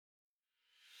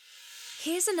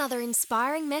Here's another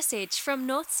inspiring message from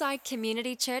Northside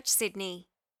Community Church, Sydney.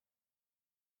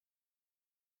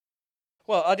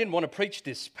 Well, I didn't want to preach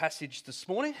this passage this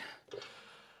morning.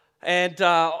 And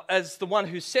as the one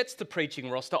who sets the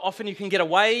preaching roster, often you can get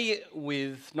away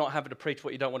with not having to preach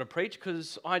what you don't want to preach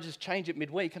because I just change it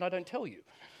midweek and I don't tell you.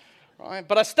 Right?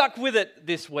 But I stuck with it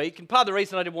this week. And part of the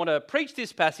reason I didn't want to preach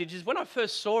this passage is when I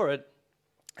first saw it,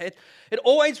 it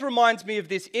always reminds me of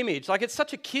this image. Like it's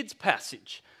such a kid's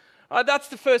passage. That's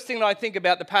the first thing that I think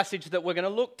about the passage that we're going to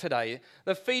look today,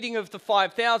 the feeding of the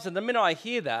 5,000. The minute I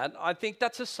hear that, I think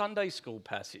that's a Sunday school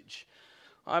passage.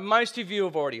 Most of you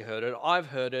have already heard it. I've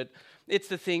heard it. It's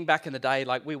the thing back in the day,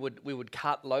 like we would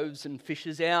cut loaves and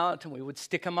fishes out and we would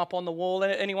stick them up on the wall.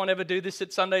 Anyone ever do this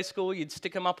at Sunday school? You'd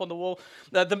stick them up on the wall.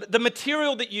 The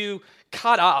material that you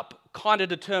cut up kind of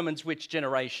determines which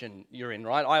generation you're in,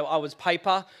 right? I was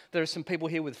paper. There are some people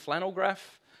here with flannel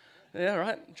graph. Yeah,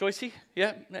 right. Joycey?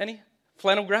 Yeah, Annie?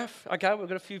 Flannel graph? Okay, we've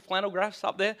got a few flannel graphs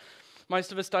up there.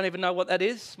 Most of us don't even know what that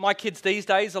is. My kids these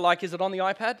days are like, is it on the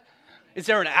iPad? Is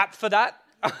there an app for that?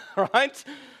 Right?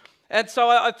 And so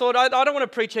I thought, I don't want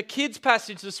to preach a kid's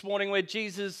passage this morning where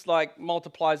Jesus like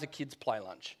multiplies a kid's play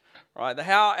lunch. Right?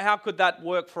 How could that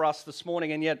work for us this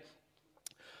morning? And yet,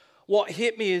 what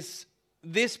hit me is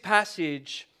this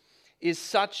passage is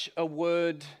such a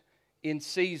word in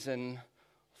season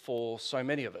for so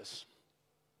many of us.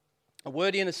 A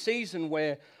word in a season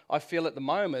where I feel at the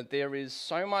moment there is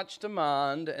so much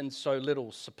demand and so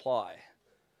little supply.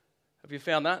 Have you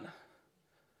found that?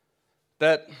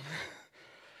 That,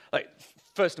 like,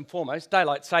 first and foremost,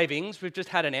 daylight savings. We've just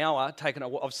had an hour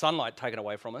of sunlight taken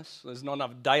away from us. There's not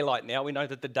enough daylight now. We know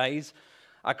that the days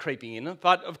are creeping in.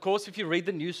 But of course, if you read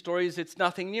the news stories, it's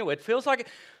nothing new. It feels like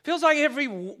every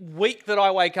week that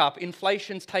I wake up,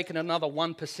 inflation's taken another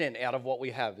 1% out of what we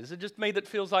have. Is it just me that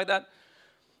feels like that?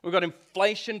 We've got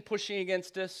inflation pushing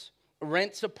against us.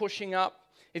 Rents are pushing up.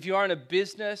 If you are in a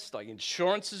business, like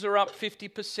insurances are up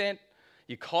 50%.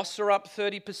 Your costs are up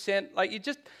 30%. Like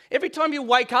every time you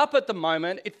wake up at the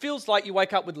moment, it feels like you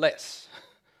wake up with less.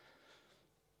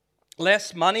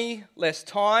 Less money, less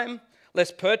time, less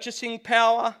purchasing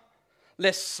power,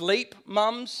 less sleep,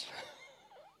 mums,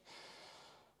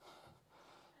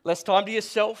 less time to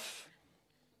yourself.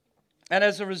 And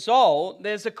as a result,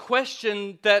 there's a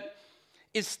question that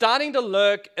is starting to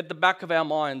lurk at the back of our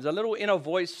minds, a little inner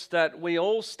voice that we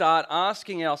all start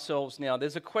asking ourselves now.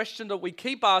 There's a question that we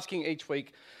keep asking each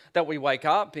week that we wake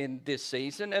up in this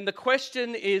season, and the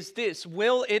question is this: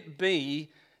 will it be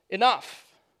enough?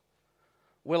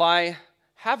 Will I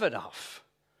have enough?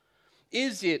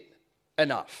 Is it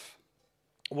enough?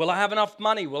 Will I have enough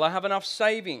money? Will I have enough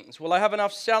savings? Will I have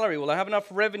enough salary? Will I have enough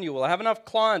revenue? Will I have enough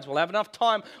clients? Will I have enough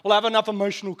time? Will I have enough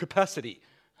emotional capacity?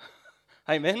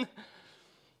 Amen?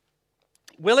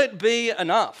 Will it be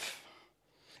enough?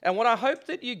 And what I hope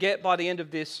that you get by the end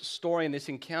of this story and this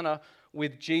encounter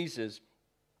with Jesus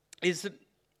is that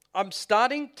I'm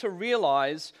starting to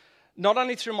realize, not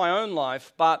only through my own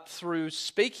life, but through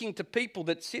speaking to people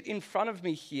that sit in front of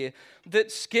me here,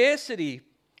 that scarcity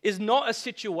is not a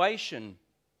situation.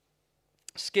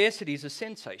 Scarcity is a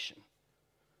sensation.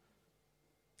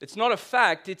 It's not a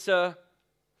fact, it's a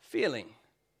feeling.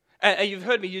 And you've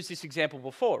heard me use this example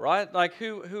before, right? Like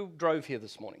who drove here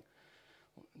this morning?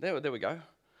 There we go.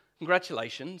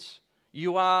 Congratulations.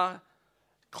 You are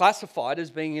classified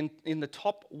as being in the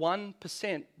top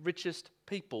 1% richest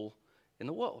people in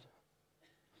the world.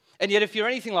 And yet if you're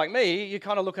anything like me, you're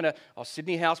kind of looking at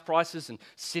Sydney house prices and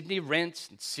Sydney rents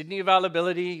and Sydney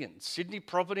availability and Sydney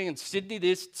property and Sydney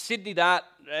this, Sydney that.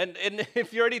 And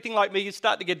if you're anything like me, you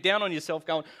start to get down on yourself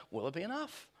going, will it be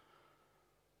enough?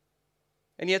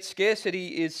 And yet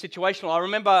scarcity is situational. I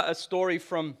remember a story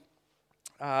from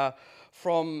the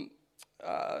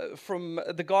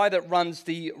guy that runs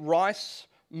the rice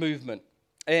movement.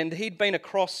 And he'd been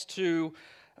across to,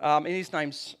 and his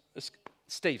name's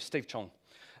Steve Chong.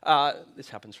 This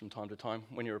happens from time to time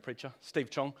when you're a preacher.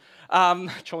 Steve Chong.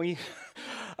 Chongy.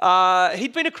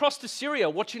 He'd been across to Syria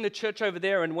watching the church over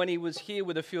there, and when he was here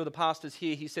with a few of the pastors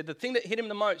here, he said the thing that hit him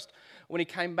the most when he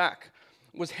came back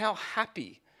was how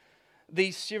happy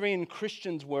these Syrian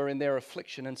Christians were in their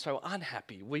affliction, and so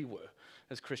unhappy we were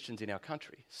as Christians in our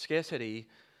country. Scarcity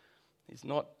is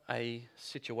not a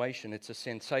situation, it's a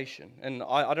sensation. And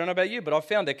I don't know about you, but I've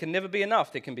found there can never be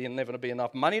enough. There can never be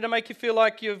enough money to make you feel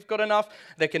like you've got enough.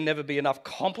 There can never be enough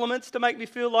compliments to make me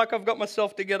feel like I've got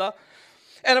myself together.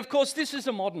 And of course, this is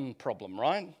a modern problem,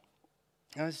 right?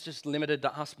 It's just limited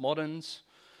to us moderns.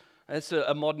 It's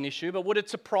a modern issue, but would it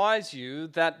surprise you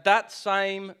that that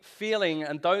same feeling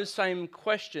and those same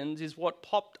questions is what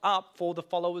popped up for the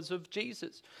followers of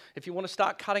Jesus? If you want to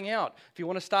start cutting out, if you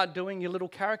want to start doing your little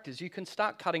characters, you can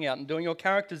start cutting out and doing your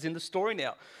characters in the story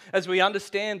now. As we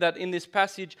understand that in this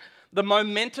passage, the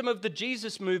momentum of the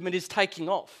Jesus movement is taking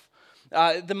off.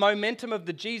 The momentum of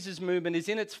the Jesus movement is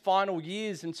in its final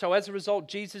years, and so as a result,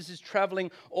 Jesus is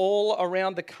traveling all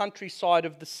around the countryside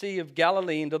of the Sea of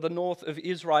Galilee into the north of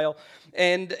Israel,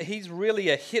 and he's really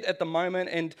a hit at the moment,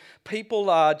 and people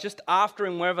are just after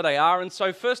him wherever they are. And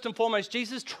so first and foremost,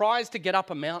 Jesus tries to get up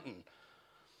a mountain.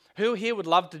 Who here would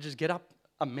love to just get up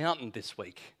a mountain this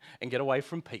week and get away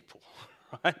from people,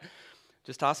 right?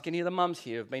 Just ask any of the mums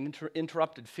here who've been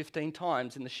interrupted 15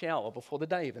 times in the shower before the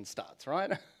day even starts,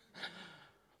 right?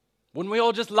 Wouldn't we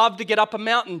all just love to get up a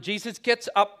mountain? Jesus gets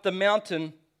up the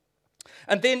mountain,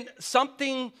 and then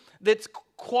something that's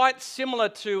quite similar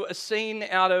to a scene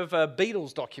out of a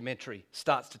Beatles documentary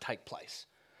starts to take place,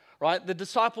 right? The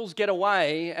disciples get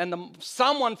away, and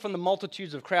someone from the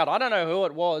multitudes of crowd, I don't know who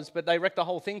it was, but they wrecked the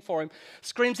whole thing for him,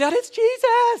 screams out, "It's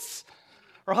Jesus!"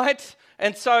 Right?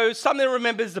 And so something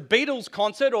remembers the Beatles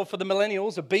concert, or for the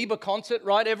millennials, a Bieber concert,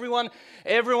 right? Everyone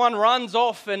runs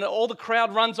off, and all the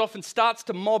crowd runs off and starts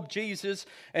to mob Jesus.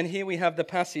 And here we have the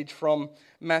passage from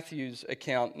Matthew's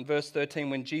account. In verse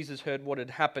 13, when Jesus heard what had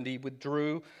happened, he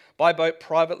withdrew by boat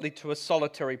privately to a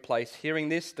solitary place. Hearing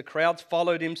this, the crowds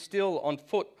followed him still on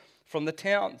foot from the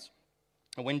towns.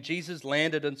 And when Jesus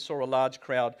landed and saw a large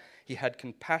crowd, he had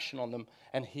compassion on them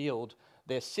and healed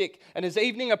they're sick. And as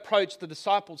evening approached, the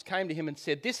disciples came to him and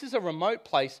said, "This is a remote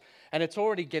place and it's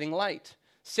already getting late.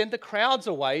 Send the crowds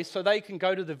away so they can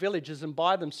go to the villages and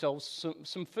buy themselves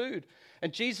some food."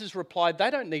 And Jesus replied, "They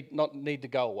don't need to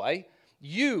go away.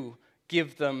 You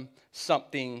give them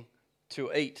something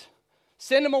to eat."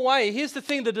 Send them away. Here's the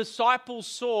thing, the disciples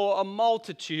saw a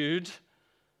multitude,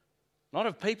 not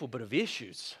of people, but of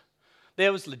issues.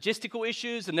 There was logistical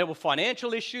issues, and there were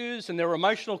financial issues, and there were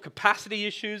emotional capacity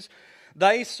issues.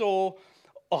 They saw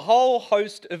a whole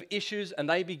host of issues, and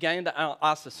they began to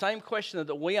ask the same question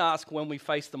that we ask when we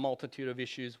face the multitude of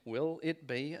issues. Will it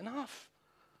be enough?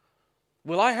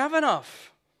 Will I have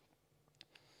enough?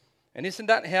 And isn't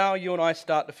that how you and I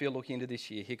start to feel looking into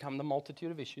this year? Here come the multitude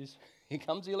of issues. Here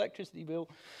comes the electricity bill.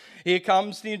 Here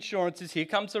comes the insurances. Here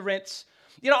comes the rents.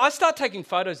 You know, I start taking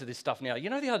photos of this stuff now. You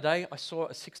know, the other day I saw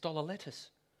a $6 lettuce.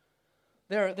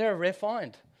 They're a rare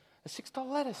find. A $6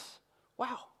 lettuce.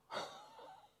 Wow.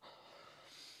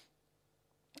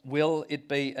 Will it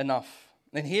be enough?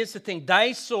 And here's the thing.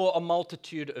 They saw a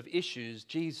multitude of issues.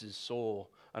 Jesus saw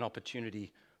an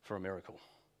opportunity for a miracle.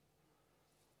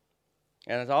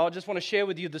 And I just want to share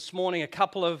with you this morning a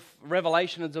couple of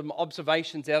revelations and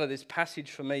observations out of this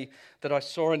passage for me that I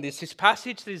saw in this. This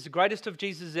passage is the greatest of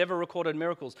Jesus' ever recorded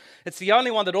miracles. It's the only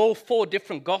one that all four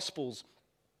different Gospels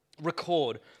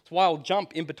record. That's why I'll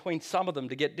jump in between some of them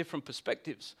to get different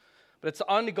perspectives. But it's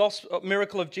the only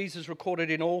miracle of Jesus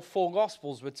recorded in all four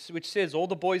Gospels, which says all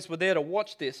the boys were there to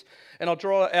watch this. And I'll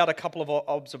draw out a couple of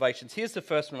observations. Here's the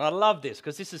first one. I love this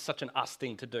because this is such an us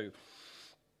thing to do.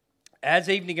 As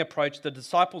evening approached, the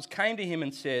disciples came to him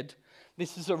and said,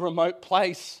 "This is a remote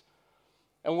place."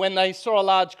 And when they saw a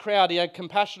large crowd, he had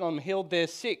compassion on them, healed their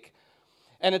sick.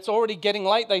 And it's already getting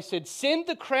late, they said, "Send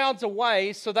the crowds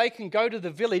away so they can go to the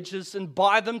villages and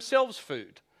buy themselves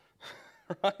food."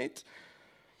 Right?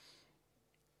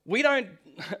 We don't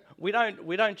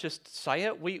just say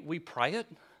it, we pray it,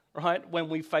 right? When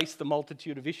we face the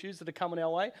multitude of issues that are coming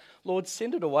our way. Lord,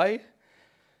 send it away.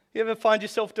 You ever find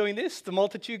yourself doing this? The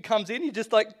multitude comes in, you're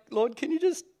just like, Lord, can you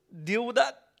just deal with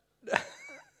that?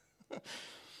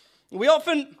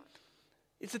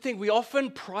 It's the thing, we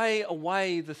often pray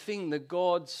away the thing that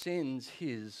God sends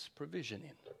his provision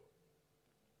in.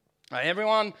 Now,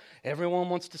 everyone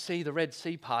wants to see the Red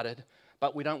Sea parted,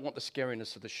 but we don't want the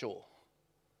scariness of the shore.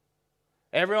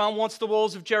 Everyone wants the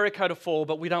walls of Jericho to fall,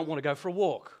 but we don't want to go for a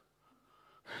walk.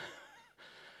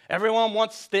 Everyone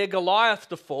wants their Goliath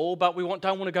to fall, but we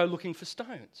don't want to go looking for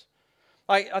stones.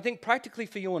 I think practically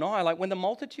for you and I, when the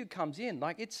multitude comes in,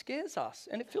 it scares us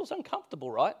and it feels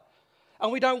uncomfortable, right?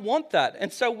 And we don't want that.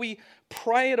 And so we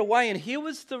pray it away. And here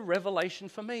was the revelation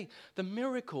for me. The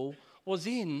miracle was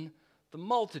in the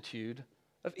multitude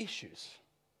of issues.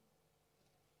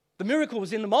 The miracle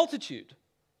was in the multitude.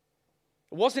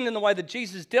 It wasn't in the way that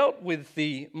Jesus dealt with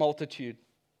the multitude.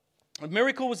 The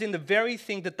miracle was in the very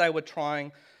thing that they were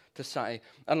trying to say.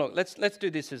 And look, let's do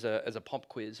this as a pop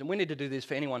quiz. And we need to do this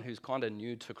for anyone who's kind of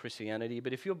new to Christianity.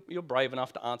 But if you're brave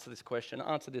enough to answer this question,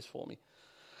 answer this for me.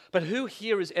 But who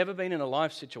here has ever been in a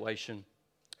life situation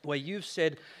where you've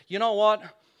said, you know what?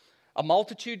 A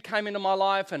multitude came into my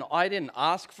life and I didn't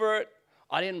ask for it.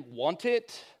 I didn't want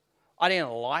it. I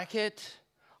didn't like it.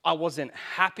 I wasn't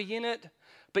happy in it.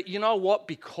 But you know what?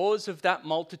 Because of that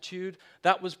multitude,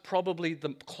 that was probably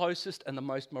the closest and the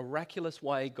most miraculous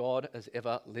way God has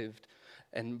ever lived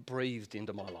and breathed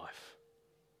into my life.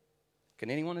 Can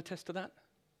anyone attest to that?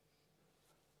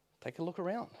 Take a look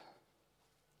around.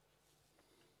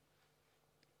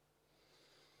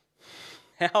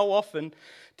 How often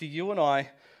do you and I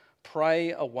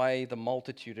pray away the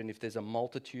multitude? And if there's a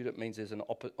multitude, it means there's an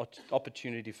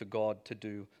opportunity for God to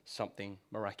do something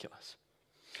miraculous.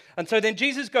 And so then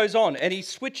Jesus goes on and he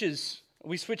switches.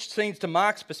 We switch scenes to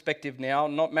Mark's perspective now,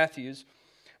 not Matthew's.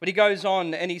 But he goes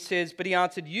on and he says, but he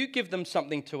answered, you give them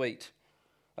something to eat.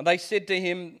 And they said to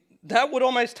him, that would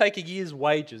almost take a year's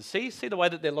wages. See the way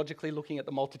that they're logically looking at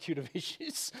the multitude of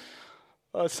issues?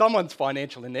 Someone's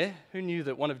financial in there. Who knew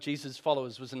that one of Jesus'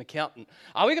 followers was an accountant?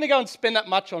 Are we going to go and spend that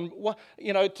much on,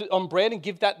 on bread and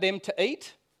give that them to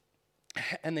eat?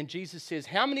 And then Jesus says,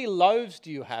 how many loaves do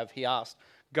you have? He asked.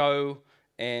 Go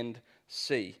and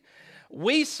see.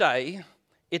 We say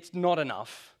it's not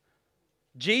enough.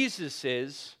 Jesus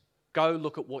says, go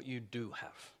look at what you do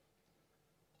have.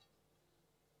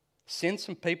 Send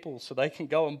some people so they can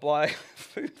go and buy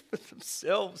food for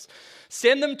themselves.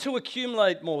 Send them to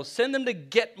accumulate more. Send them to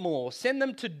get more. Send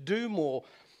them to do more.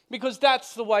 Because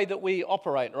that's the way that we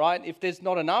operate, right? If there's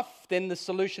not enough, then the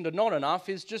solution to not enough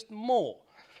is just more.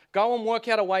 Go and work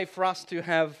out a way for us to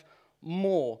have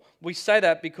more. We say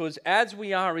that because as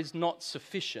we are is not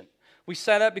sufficient. We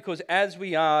say that because as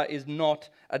we are is not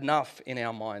enough in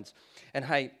our minds. And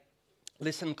hey,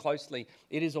 listen closely.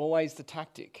 It is always the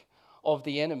tactic of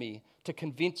the enemy to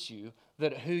convince you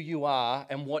that who you are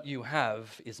and what you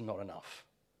have is not enough.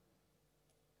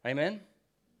 Amen?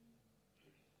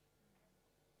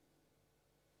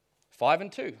 5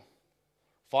 and 2.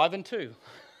 5 and 2.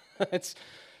 It's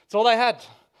all they had.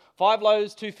 5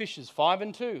 loaves, 2 fishes. 5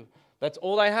 and 2. That's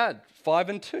all they had. 5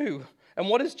 and 2. And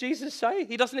what does Jesus say?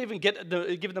 He doesn't even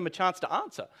give them a chance to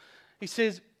answer. He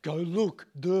says, go look,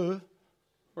 duh.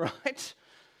 Right?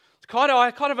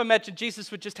 I kind of imagine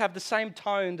Jesus would just have the same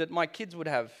tone that my kids would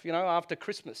have, after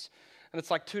Christmas. And it's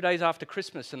like 2 days after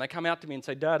Christmas, and they come out to me and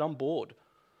say, Dad, I'm bored.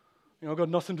 I've got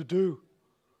nothing to do.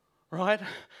 Right?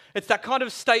 It's that kind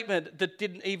of statement that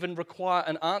didn't even require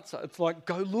an answer. It's like,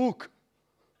 go look.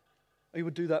 He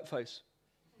would do that face.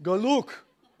 Go look.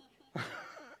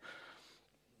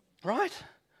 Right?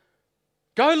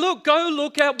 Go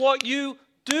look at what you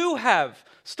do have.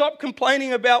 Stop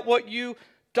complaining about what you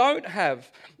don't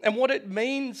have. And what it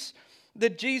means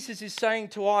that Jesus is saying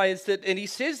to I is that, and he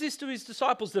says this to his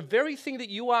disciples, the very thing that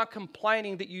you are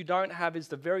complaining that you don't have is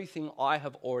the very thing I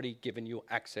have already given you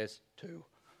access to.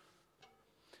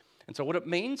 And so what it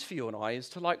means for you and I is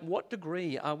to what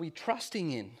degree are we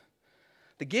trusting in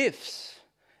the gifts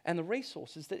and the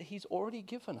resources that he's already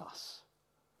given us?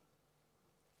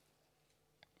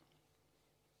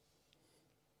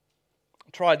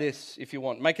 Try this if you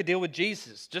want. Make a deal with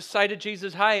Jesus. Just say to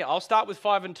Jesus, hey, I'll start with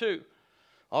 5 and 2.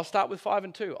 I'll start with 5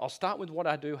 and 2. I'll start with what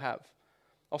I do have.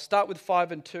 I'll start with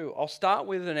 5 and 2. I'll start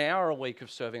with an hour a week of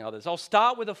serving others. I'll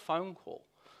start with a phone call.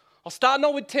 I'll start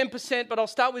not with 10%, but I'll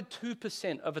start with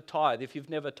 2% of a tithe if you've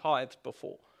never tithed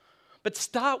before. But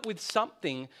start with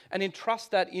something and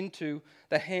entrust that into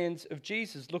the hands of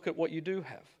Jesus. Look at what you do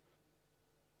have.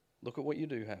 Look at what you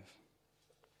do have.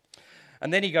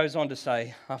 And then he goes on to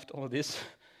say, after all of this,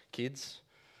 kids,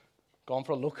 gone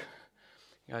for a look.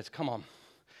 He goes, come on.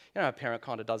 A parent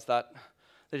kind of does that.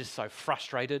 They're just so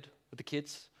frustrated with the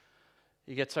kids.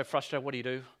 You get so frustrated, what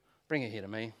do? Bring it here to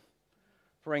me.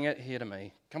 Bring it here to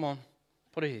me. Come on,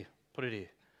 put it here. Put it here.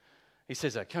 He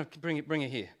says that. Come, bring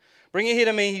it here. Bring it here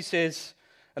to me, he says.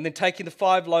 And then taking the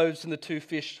 5 loaves and the 2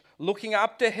 fish, looking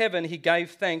up to heaven, he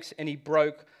gave thanks and he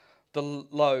broke the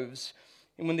loaves.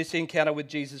 And when this encounter with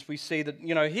Jesus, we see that,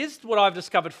 here's what I've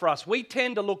discovered for us. We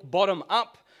tend to look bottom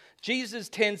up. Jesus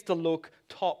tends to look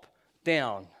top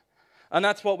down. And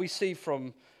that's what we see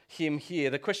from him here.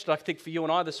 The question I think for you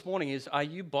and I this morning is, are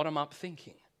you bottom up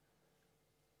thinking?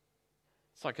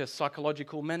 It's like a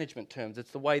psychological management terms.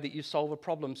 It's the way that you solve a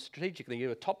problem strategically.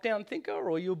 You're a top-down thinker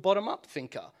or you're a bottom-up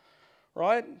thinker,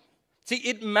 right? See,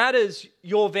 it matters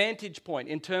your vantage point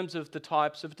in terms of the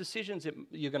types of decisions that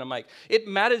you're going to make. It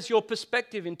matters your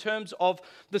perspective in terms of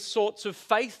the sorts of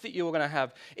faith that you're going to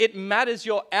have. It matters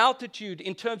your altitude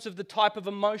in terms of the type of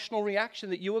emotional reaction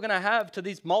that you are going to have to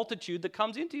this multitude that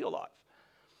comes into your life.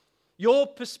 Your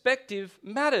perspective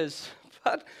matters.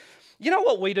 But you know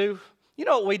what we do? You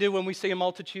know what we do when we see a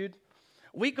multitude?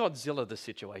 We Godzilla the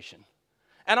situation.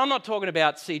 And I'm not talking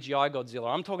about CGI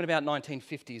Godzilla. I'm talking about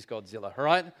 1950s Godzilla, all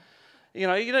right? You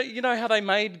know how they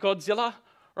made Godzilla,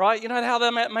 right? You know how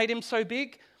they made him so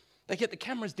big? They get the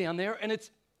cameras down there, and it's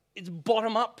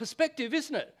bottom-up perspective,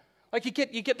 isn't it? Like you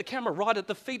get the camera right at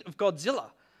the feet of Godzilla,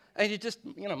 and you just,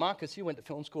 Marcus, you went to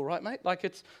film school, right, mate? Like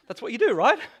that's what you do,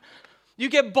 right? You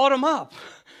get bottom up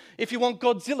if you want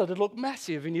Godzilla to look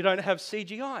massive and you don't have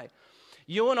CGI.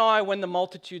 You and I, when the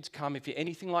multitudes come, if you're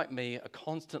anything like me, are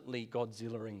constantly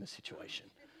Godzilla-ing the situation.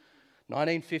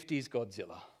 1950s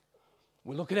Godzilla.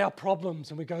 We look at our problems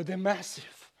and we go, they're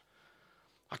massive.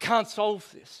 I can't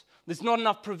solve this. There's not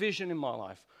enough provision in my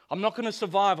life. I'm not going to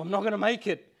survive. I'm not going to make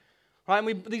it. Right?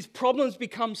 And these problems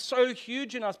become so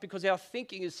huge in us because our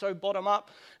thinking is so bottom up.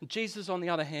 And Jesus, on the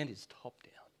other hand, is top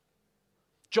down.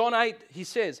 John 8, he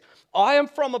says, I am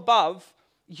from above,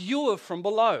 you are from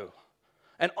below.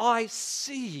 And I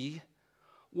see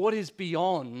what is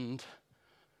beyond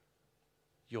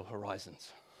your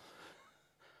horizons.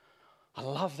 I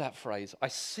love that phrase. I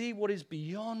see what is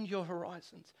beyond your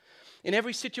horizons. In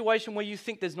every situation where you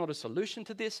think there's not a solution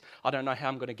to this, I don't know how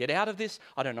I'm going to get out of this,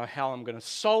 I don't know how I'm going to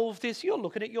solve this, you're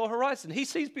looking at your horizon. He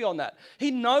sees beyond that.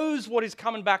 He knows what is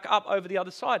coming back up over the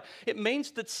other side. It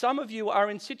means that some of you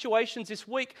are in situations this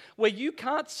week where you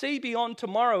can't see beyond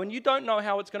tomorrow and you don't know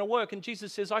how it's going to work. And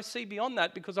Jesus says, I see beyond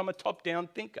that because I'm a top-down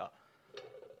thinker.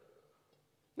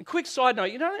 A quick side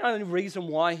note, you know the only reason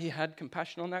why he had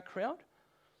compassion on that crowd?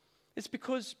 It's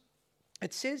because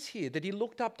it says here that he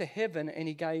looked up to heaven and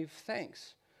he gave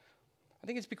thanks. I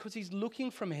think it's because he's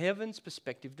looking from heaven's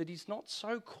perspective that he's not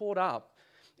so caught up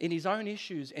in his own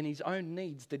issues and his own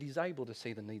needs that he's able to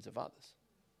see the needs of others.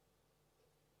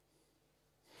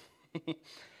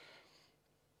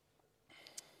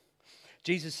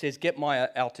 Jesus says, get my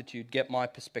altitude, get my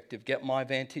perspective, get my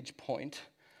vantage point,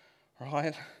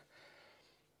 right?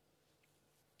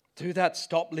 Do that,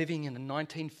 stop living in the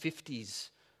 1950s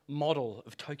model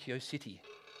of Tokyo City.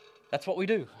 That's what we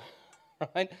do,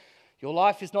 right? Your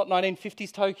life is not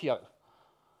 1950s Tokyo.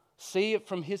 See it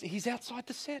from he's outside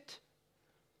the set.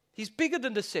 He's bigger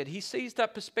than the set. He sees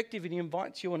that perspective and he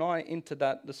invites you and I into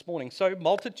that this morning. So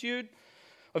multitude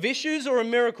of issues or a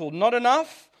miracle? Not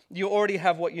enough? You already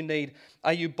have what you need.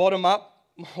 Are you bottom up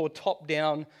or top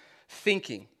down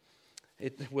thinking?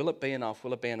 Will it be enough?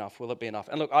 Will it be enough? Will it be enough?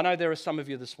 And look, I know there are some of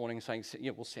you this morning saying,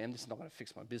 yeah, well, Sam, this is not going to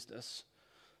fix my business.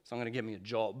 It's not going to get me a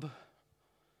job.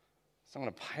 It's not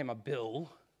going to pay my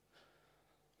bill.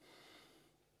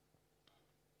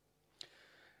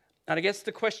 And I guess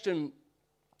the question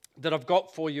that I've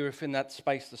got for you, if in that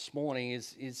space this morning,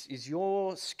 is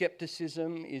your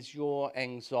skepticism, is your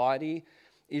anxiety,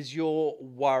 is your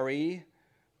worry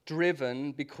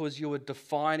driven because you are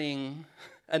defining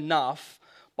enough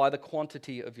by the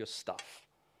quantity of your stuff?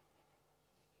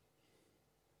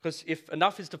 Because if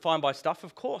enough is defined by stuff,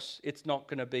 of course it's not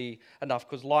going to be enough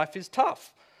because life is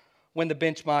tough when the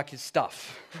benchmark is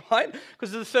stuff, right?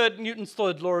 Because of Newton's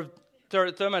third law of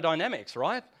thermodynamics,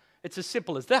 right? It's as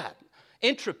simple as that.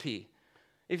 Entropy,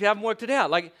 if you haven't worked it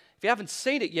out, like if you haven't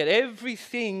seen it yet,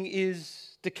 everything is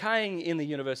decaying in the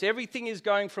universe. Everything is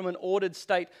going from an ordered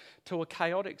state to a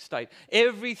chaotic state.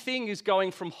 Everything is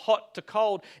going from hot to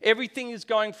cold. Everything is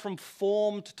going from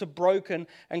formed to broken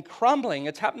and crumbling.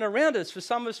 It's happening around us. For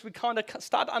some of us, we kind of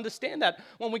start to understand that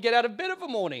when we get out of bed of a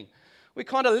morning. We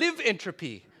kind of live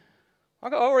entropy. I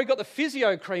already got the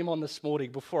physio cream on this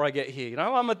morning before I get here.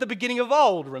 I'm at the beginning of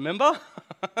old, remember?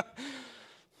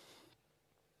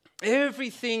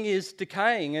 Everything is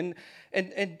decaying.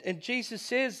 And Jesus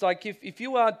says, like, if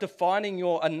you are defining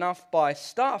your enough by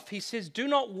stuff, he says, do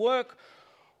not work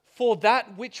for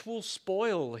that which will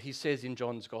spoil, he says in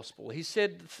John's gospel. He's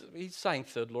saying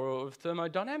third law of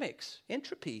thermodynamics,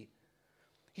 entropy.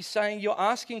 He's saying you're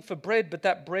asking for bread, but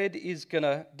that bread is going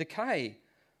to decay.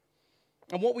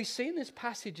 And what we see in this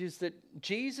passage is that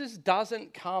Jesus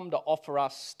doesn't come to offer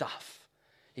us stuff.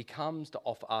 He comes to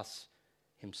offer us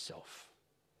himself.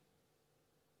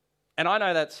 And I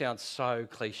know that sounds so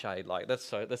cliched, like that's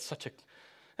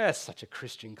such a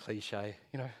Christian cliche,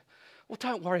 Well,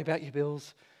 don't worry about your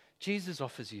bills. Jesus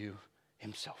offers you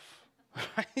himself,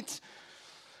 right?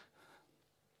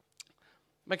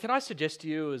 But can I suggest to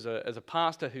you as a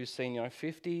pastor who's seen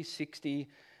 50, 60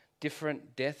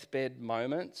 different deathbed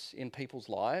moments in people's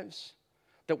lives,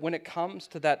 that when it comes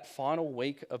to that final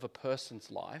week of a person's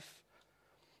life,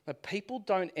 that people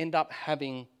don't end up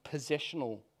having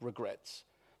possessional regrets.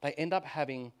 They end up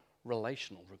having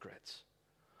relational regrets.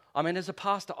 I mean, as a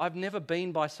pastor, I've never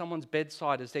been by someone's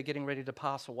bedside as they're getting ready to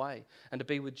pass away and to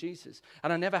be with Jesus.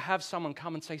 And I never have someone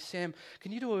come and say, Sam,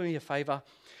 can you do me a favor?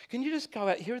 Can you just go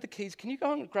out, here are the keys, can you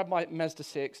go and grab my Mazda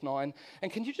CX-9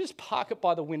 and can you just park it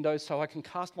by the window so I can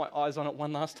cast my eyes on it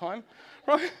one last time?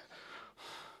 Right?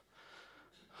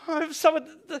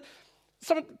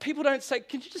 Some people don't say,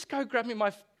 can you just go grab me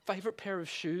my favorite pair of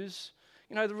shoes?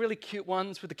 You know, the really cute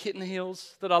ones with the kitten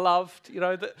heels that I loved, you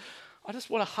know, that I just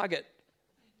want to hug it,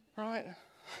 right?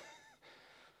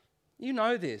 You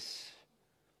know this.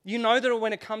 You know that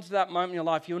when it comes to that moment in your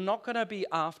life, you're not going to be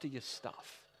after your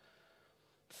stuff.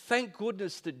 Thank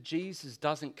goodness that Jesus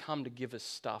doesn't come to give us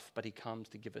stuff, but he comes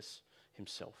to give us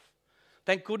himself.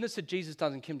 Thank goodness that Jesus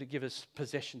doesn't come to give us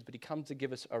possessions, but he comes to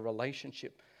give us a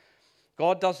relationship.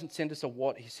 God doesn't send us a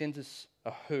what, he sends us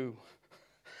a who.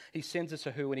 He sends us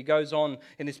a who, and he goes on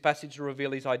in this passage to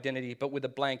reveal his identity, but with a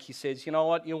blank. He says, you know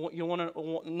what, you want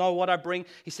to know what I bring?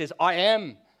 He says, I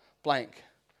am blank.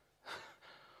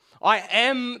 I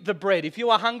am the bread. If you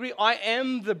are hungry, I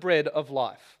am the bread of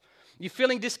life. You're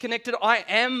feeling disconnected, I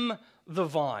am the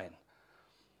vine.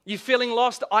 You're feeling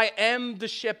lost, I am the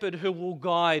shepherd who will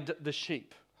guide the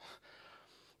sheep.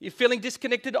 You're feeling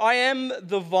disconnected, I am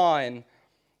the vine.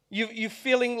 You're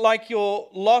feeling like you're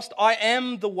lost, I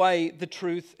am the way, the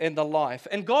truth, and the life.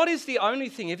 And God is the only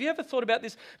thing, have you ever thought about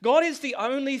this? God is the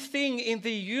only thing in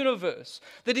the universe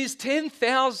that is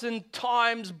 10,000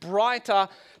 times brighter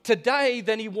today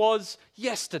than he was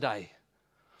yesterday.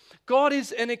 God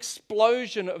is an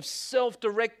explosion of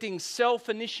self-directing,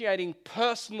 self-initiating,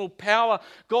 personal power.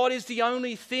 God is the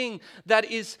only thing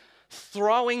that is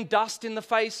throwing dust in the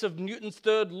face of Newton's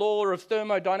third law of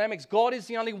thermodynamics. God is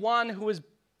the only one who is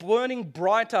burning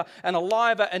brighter and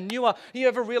aliver and newer. You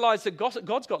ever realize that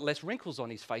God's got less wrinkles on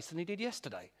his face than he did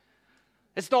yesterday?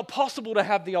 It's not possible to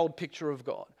have the old picture of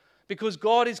God, because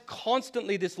God is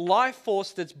constantly this life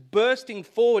force that's bursting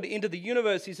forward into the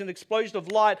universe. He's an explosion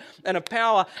of light and of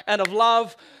power and of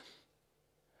love.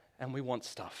 And we want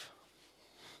stuff.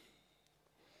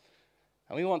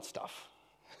 And we want stuff.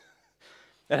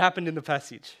 It happened in the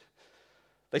passage.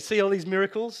 They see all these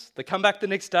miracles. They come back the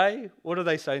next day. What do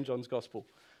they say in John's Gospel?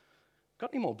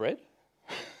 Got any more bread?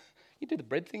 You do the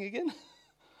bread thing again?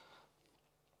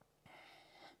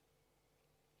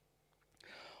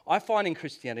 I find in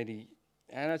Christianity,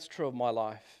 and it's true of my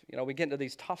life, you know, we get into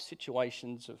these tough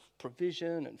situations of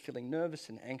provision and feeling nervous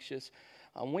and anxious,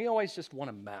 and we always just want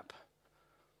a map.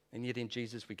 And yet in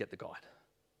Jesus we get the guide.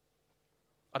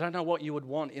 I don't know what you would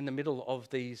want in the middle of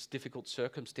these difficult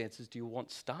circumstances. Do you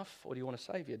want stuff, or do you want a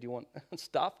savior? Do you want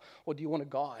stuff, or do you want a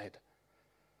guide?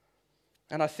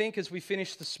 And I think as we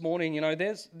finish this morning, you know,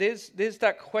 there's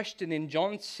that question in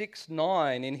John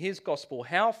 6:9 in his gospel.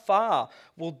 How far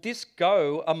will this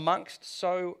go amongst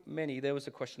so many? There was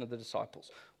a question of the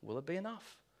disciples. Will it be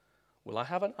enough? Will I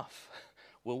have enough?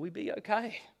 Will we be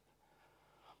okay?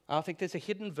 I think there's a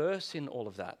hidden verse in all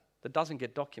of that doesn't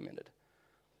get documented.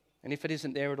 And if it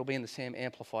isn't there, it'll be in the Sam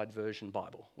Amplified Version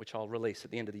Bible, which I'll release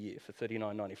at the end of the year for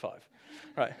 $39.95.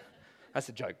 Right. That's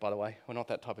a joke, by the way. We're not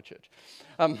that type of church.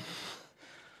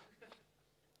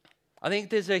 I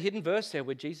think there's a hidden verse there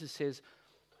where Jesus says,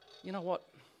 you know what?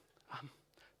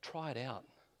 Try it out.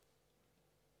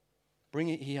 Bring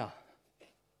it here.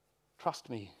 Trust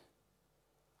me.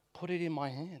 Put it in my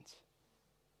hands.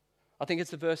 I think it's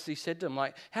the verse he said to him,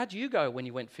 like, how'd you go when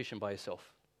you went fishing by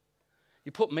yourself?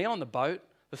 You put me on the boat,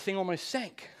 the thing almost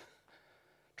sank.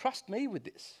 Trust me with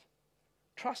this.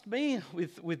 Trust me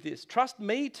with this. Trust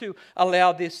me to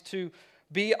allow this to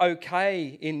be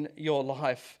okay in your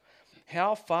life.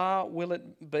 How far will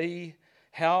it be?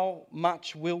 How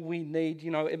much will we need?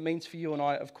 You know, it means for you and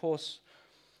I, of course,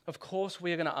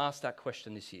 we are going to ask that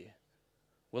question this year.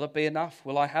 Will it be enough?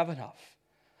 Will I have enough?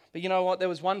 But you know what? There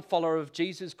was one follower of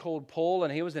Jesus called Paul,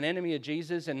 and he was an enemy of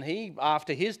Jesus. And he,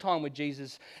 after his time with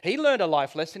Jesus, he learned a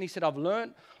life lesson. He said, I've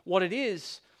learned what it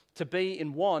is to be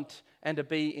in want and to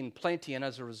be in plenty. And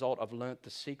as a result, I've learned the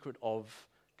secret of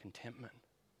contentment.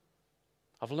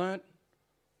 I've learned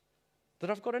that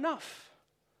I've got enough.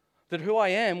 That who I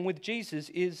am with Jesus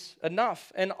is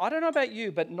enough. And I don't know about you,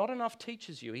 but not enough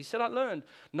teaches you. He said, I learned,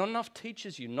 not enough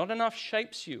teaches you, not enough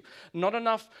shapes you, not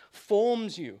enough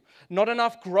forms you, not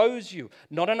enough grows you,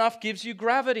 not enough gives you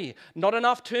gravity, not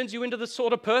enough turns you into the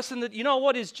sort of person that, you know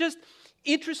what, is just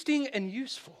interesting and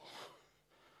useful.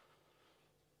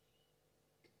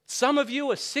 Some of you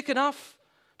are sick enough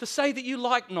to say that you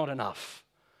like not enough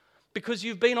because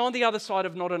you've been on the other side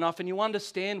of not enough and you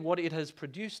understand what it has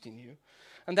produced in you.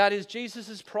 And that is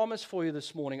Jesus' promise for you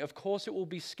this morning. Of course it will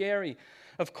be scary.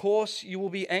 Of course you will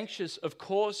be anxious. Of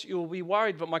course you will be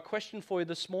worried. But my question for you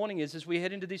this morning is, as we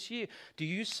head into this year, do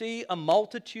you see a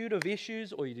multitude of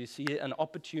issues, or do you see an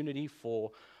opportunity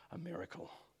for a miracle?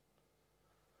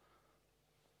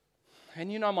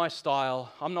 And you know my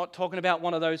style. I'm not talking about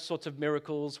one of those sorts of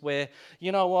miracles where,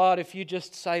 you know what, if you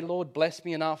just say, Lord, bless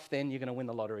me enough, then you're going to win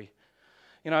the lottery.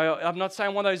 You know, I'm not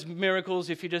saying one of those miracles,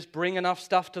 if you just bring enough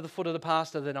stuff to the foot of the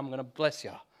pastor, then I'm going to bless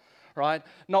you, right?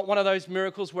 Not one of those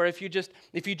miracles where if you just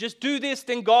do this,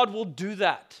 then God will do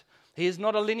that. He is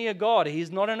not a linear God. He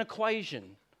is not an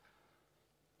equation.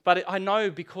 But I know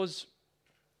because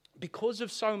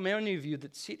of so many of you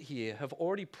that sit here have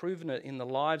already proven it in the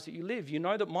lives that you live. You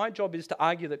know that my job is to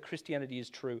argue that Christianity is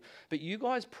true, but you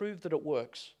guys prove that it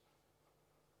works.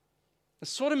 The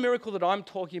sort of miracle that I'm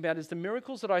talking about is the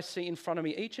miracles that I see in front of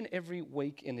me each and every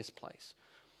week in this place.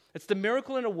 It's the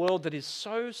miracle in a world that is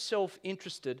so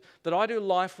self-interested that I do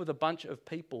life with a bunch of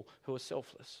people who are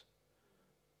selfless.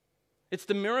 It's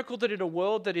the miracle that in a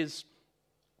world that is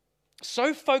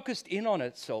so focused in on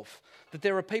itself that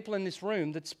there are people in this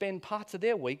room that spend parts of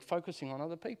their week focusing on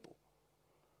other people.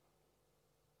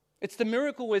 It's the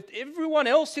miracle with everyone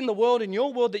else in the world, in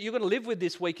your world that you're going to live with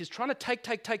this week is trying to take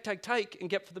and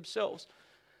get for themselves.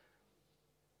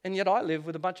 And yet I live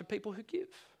with a bunch of people who give.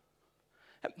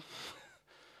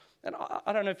 And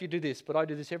I don't know if you do this, but I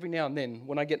do this every now and then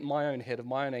when I get in my own head of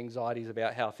my own anxieties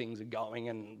about how things are going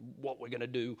and what we're going to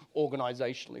do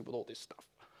organisationally with all this stuff.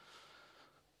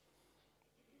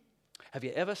 Have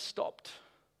you ever stopped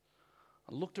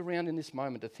and looked around in this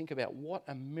moment to think about what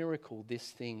a miracle this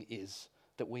thing is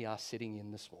that we are sitting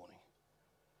in this morning?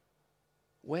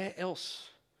 Where else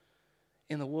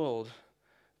in the world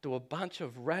do a bunch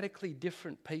of radically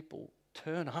different people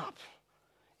turn up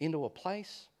into a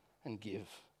place and give?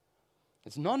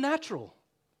 It's not natural.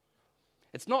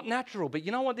 It's not natural, but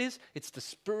you know what it is? It's the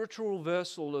spiritual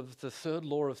reversal of the third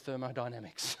law of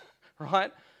thermodynamics,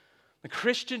 right? The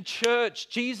Christian church,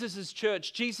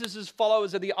 Jesus'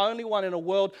 followers are the only one in a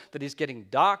world that is getting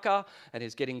darker and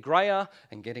is getting grayer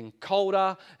and getting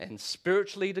colder and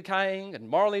spiritually decaying and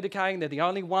morally decaying. They're the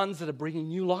only ones that are bringing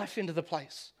new life into the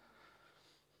place.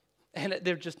 And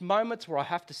there are just moments where I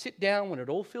have to sit down when it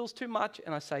all feels too much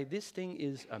and I say, this thing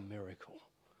is a miracle.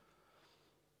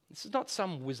 This is not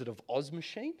some Wizard of Oz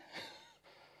machine.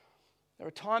 There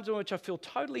are times in which I feel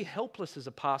totally helpless as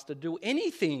a pastor to do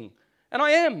anything, and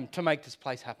I am, to make this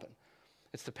place happen.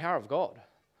 It's the power of God.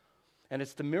 And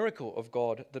it's the miracle of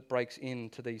God that breaks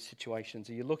into these situations.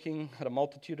 Are you looking at a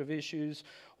multitude of issues,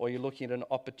 or are you looking at an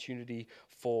opportunity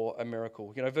for a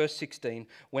miracle? You know, verse 16,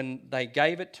 when they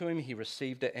gave it to him, he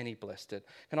received it and he blessed it.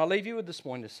 Can I leave you with this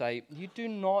morning to say, you do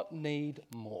not need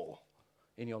more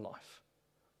in your life.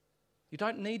 You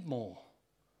don't need more.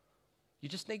 You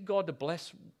just need God to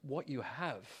bless what you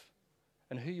have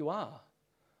and who you are.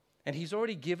 And he's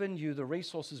already given you the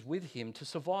resources with him to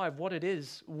survive what it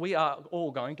is we are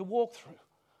all going to walk through.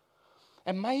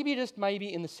 And maybe, just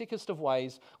maybe, in the sickest of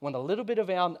ways, when a little bit of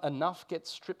our enough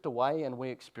gets stripped away and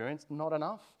we experience not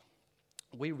enough,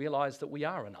 we realize that we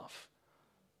are enough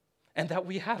and that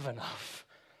we have enough.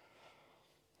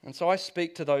 And so I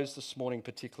speak to those this morning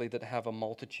particularly that have a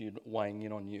multitude weighing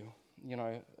in on you. You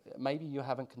know, maybe you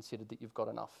haven't considered that you've got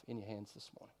enough in your hands this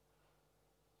morning.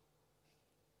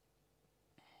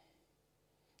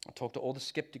 I talk to all the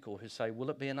skeptical who say, will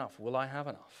it be enough? Will I have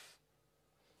enough?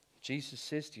 Jesus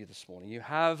says to you this morning, you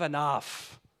have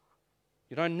enough.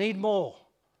 You don't need more.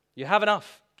 You have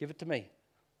enough. Give it to me.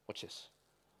 Watch this.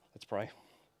 Let's pray.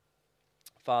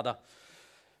 Father,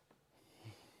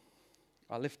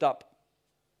 I lift up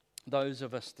those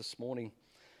of us this morning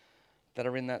that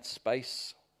are in that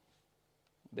space.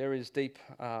 There is deep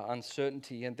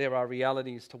uncertainty, and there are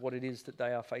realities to what it is that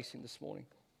they are facing this morning.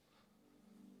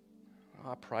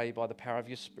 I pray by the power of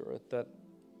your Spirit that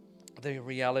the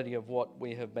reality of what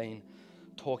we have been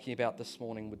talking about this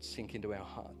morning would sink into our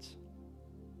hearts.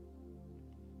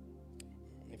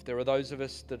 If there are those of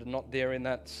us that are not there in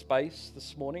that space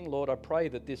this morning, Lord, I pray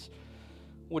that this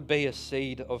would be a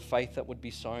seed of faith that would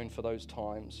be sown for those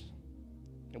times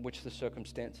in which the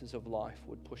circumstances of life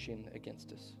would push in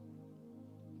against us.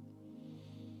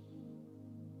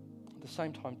 At the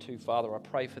same time too, Father, I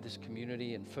pray for this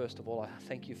community, and first of all, I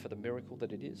thank you for the miracle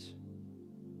that it is.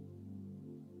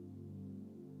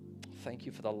 Thank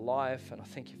you for the life, and I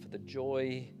thank you for the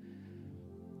joy,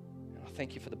 and I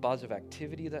thank you for the buzz of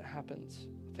activity that happens.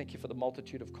 Thank you for the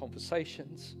multitude of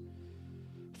conversations.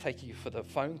 Thank you for the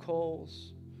phone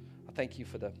calls. I thank you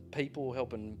for the people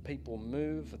helping people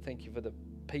move. I thank you for the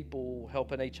people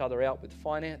helping each other out with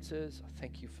finances. I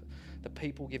thank you for the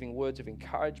people giving words of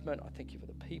encouragement. I thank you for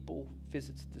the people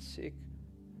visits the sick.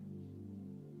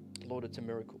 Lord, it's a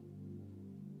miracle.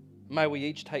 May we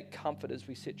each take comfort as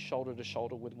we sit shoulder to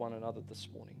shoulder with one another this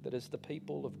morning, that as the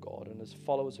people of God and as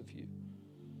followers of you,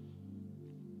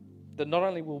 that not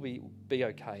only will we be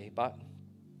okay, but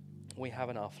we have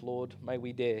enough. Lord, may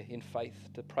we dare in faith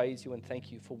to praise you and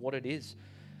thank you for what it is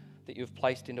that you've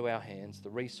placed into our hands, the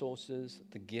resources,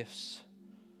 the gifts,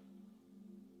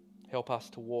 Help us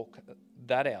to walk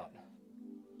that out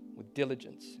with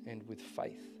diligence and with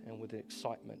faith and with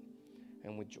excitement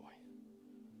and with joy.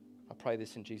 I pray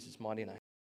this in Jesus' mighty name.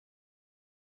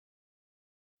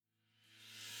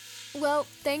 Well,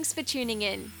 thanks for tuning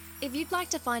in. If you'd like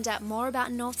to find out more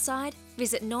about Northside,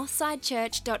 visit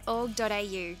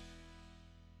northsidechurch.org.au.